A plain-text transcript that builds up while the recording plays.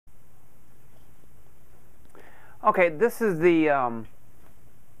Okay, this is the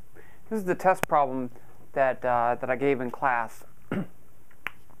test problem that I gave in class, and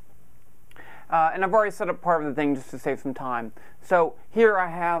I've already set up part of the thing just to save some time. So here I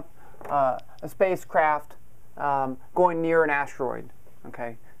have a spacecraft going near an asteroid.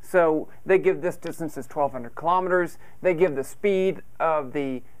 Okay, so they give this distance as 1,200 kilometers. They give the speed of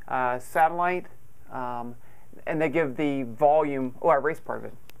the satellite, and they give the volume. Oh, I erased part of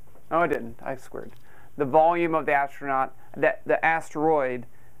it. No, I didn't. I squared. The volume of the astronaut, the asteroid,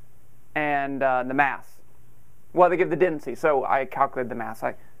 and the mass. Well, they give the density, so I calculated the mass.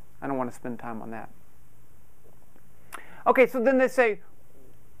 I don't want to spend time on that. Okay, so then they say,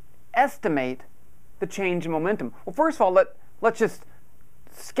 estimate the change in momentum. Well, first of all, let's just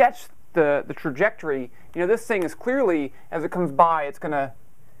sketch the trajectory. You know, this thing is clearly, as it comes by, it's gonna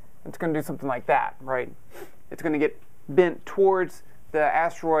do something like that, right? It's gonna get bent towards the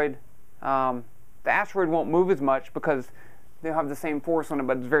asteroid. The asteroid won't move as much because they'll have the same force on it,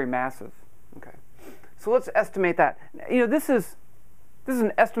 but it's very massive. Okay, so let's estimate that. You know, this is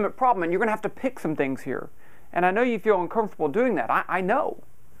an estimate problem, and you're going to have to pick some things here. And I know you feel uncomfortable doing that. I know,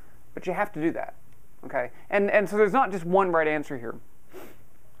 but you have to do that. Okay, and so there's not just one right answer here.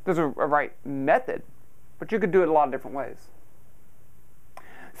 There's a right method, but you could do it a lot of different ways.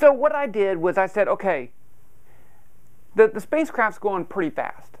 So what I did was I said, okay, the spacecraft's going pretty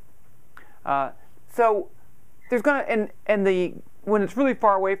fast. So there's going to, when it's really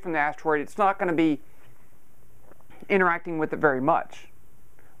far away from the asteroid, it's not going to be interacting with it very much.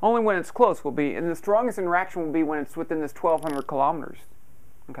 Only when it's close will be, and the strongest interaction will be when it's within this 1,200 kilometers.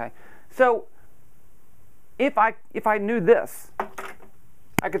 Okay, so if I knew this,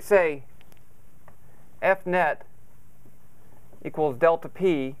 I could say F net equals delta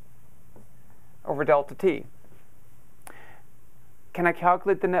P over delta T. Can I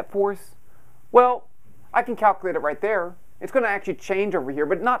calculate the net force? Well, I can calculate it right there. It's going to actually change over here,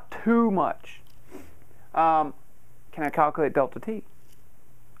 but not too much. Can I calculate delta T?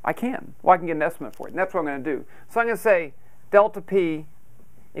 I can. Well, I can get an estimate for it, and that's what I'm going to do. So I'm going to say delta P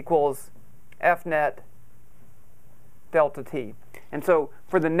equals F net delta T. And so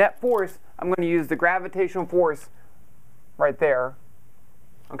for the net force, I'm going to use the gravitational force right there,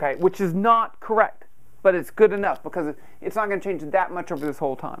 okay, which is not correct, but it's good enough because it's not going to change that much over this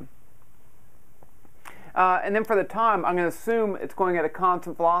whole time. And then for the time, I'm going to assume it's going at a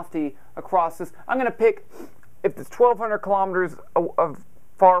constant velocity across this. I'm going to pick, if it's 1,200 kilometers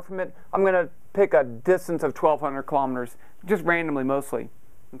far from it, I'm going to pick a distance of 1,200 kilometers, just randomly mostly.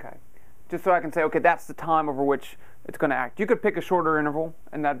 Okay, just so I can say, okay, that's the time over which it's going to act. You could pick a shorter interval,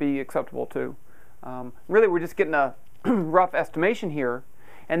 and that'd be acceptable too. Really, we're just getting a rough estimation here,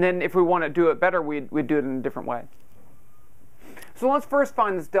 and then if we want to do it better, we'd do it in a different way. So let's first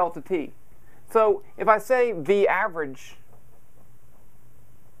find this delta T. So if I say V average,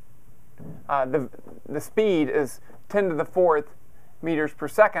 the speed is 10 to the 4th meters per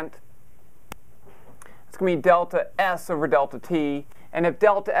second, it's going to be delta S over delta T. And if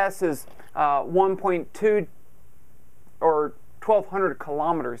delta S is 1.2 or 1,200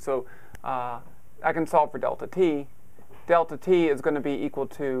 kilometers, so I can solve for delta T. Delta T is going to be equal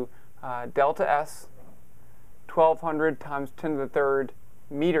to delta S, 1,200 times 10 to the 3rd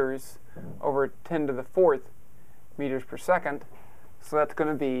meters over 10 to the 4th meters per second. So that's going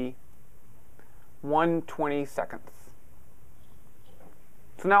to be 1/20 seconds.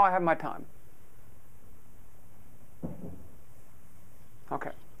 So now I have my time.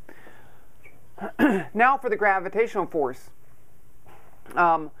 Okay. Now for the gravitational force.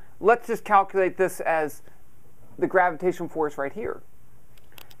 Let's just calculate this as the gravitational force right here.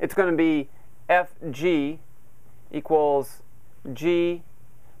 It's going to be Fg equals G,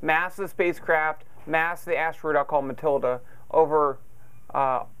 mass of the spacecraft, mass of the asteroid, I'll call Matilda, over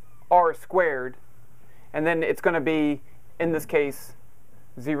r squared. And then it's going to be, in this case,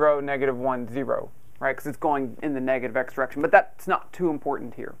 0, -1, 0, right? Because it's going in the negative x direction. But that's not too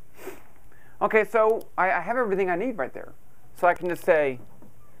important here. Okay, so I have everything I need right there. So I can just say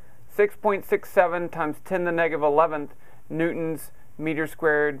 6.67 times 10 to the -11th newtons meter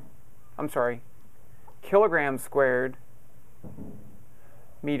squared, kilograms squared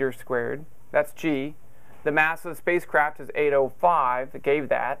meter squared. That's G. The mass of the spacecraft is 805. It gave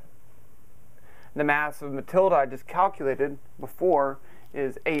that. The mass of Matilda I just calculated before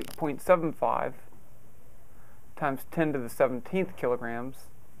is 8.75 times 10 to the 17th kilograms.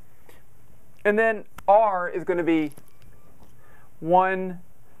 And then R is going to be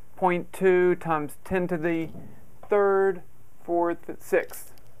 1.2 times 10 to the 3rd, 4th,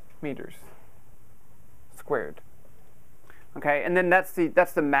 6th meters squared. Okay, and then that's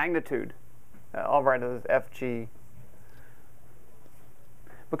the magnitude I'll write it as FG.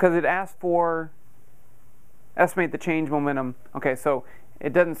 Because it asks for estimate the change momentum. Okay, so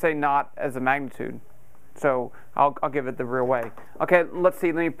it doesn't say not as a magnitude. So I'll give it the real way. Okay, let's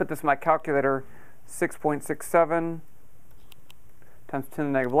see. Let me put this in my calculator. 6.67 times 10 to the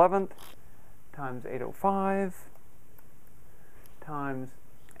negative 11th times 805 times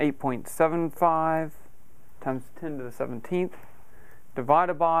 8.75 times 10 to the 17th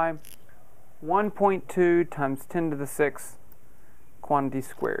divided by 1.2 times 10 to the 6th quantity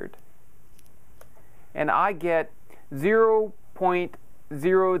squared. And I get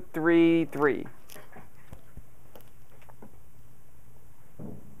 0.033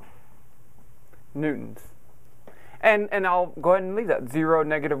 newtons. And I'll go ahead and leave that 0,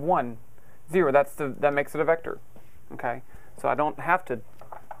 -1. 0, that makes it a vector. Okay? So I don't have to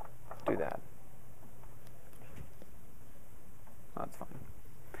do that. That's fine.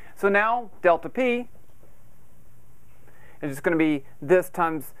 So now delta P is just going to be this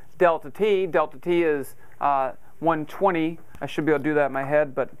times delta T. Delta T is 120. I should be able to do that in my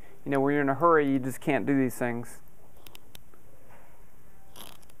head, but when you're in a hurry, you just can't do these things.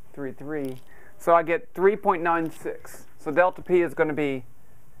 3. So I get 3.96. So delta P is going to be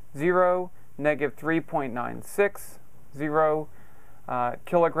 0, -3.96, 0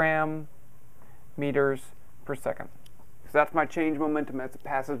 kilogram meters per second. So that's my change momentum as it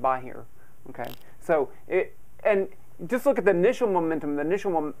passes by here. Okay. So and just look at the initial momentum. The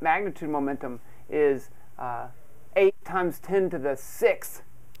initial magnitude momentum is 8 times 10 to the 6th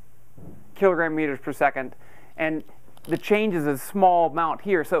kilogram meters per second, and the change is a small amount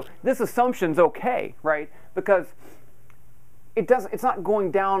here. So this assumption's okay, right? Because it's not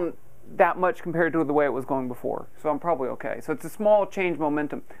going down that much compared to the way it was going before. So I'm probably okay. So it's a small change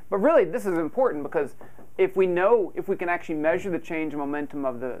momentum. But really, this is important because if we can actually measure the change in momentum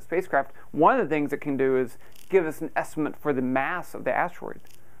of the spacecraft, one of the things it can do is give us an estimate for the mass of the asteroid.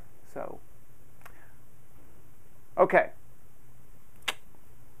 So, okay.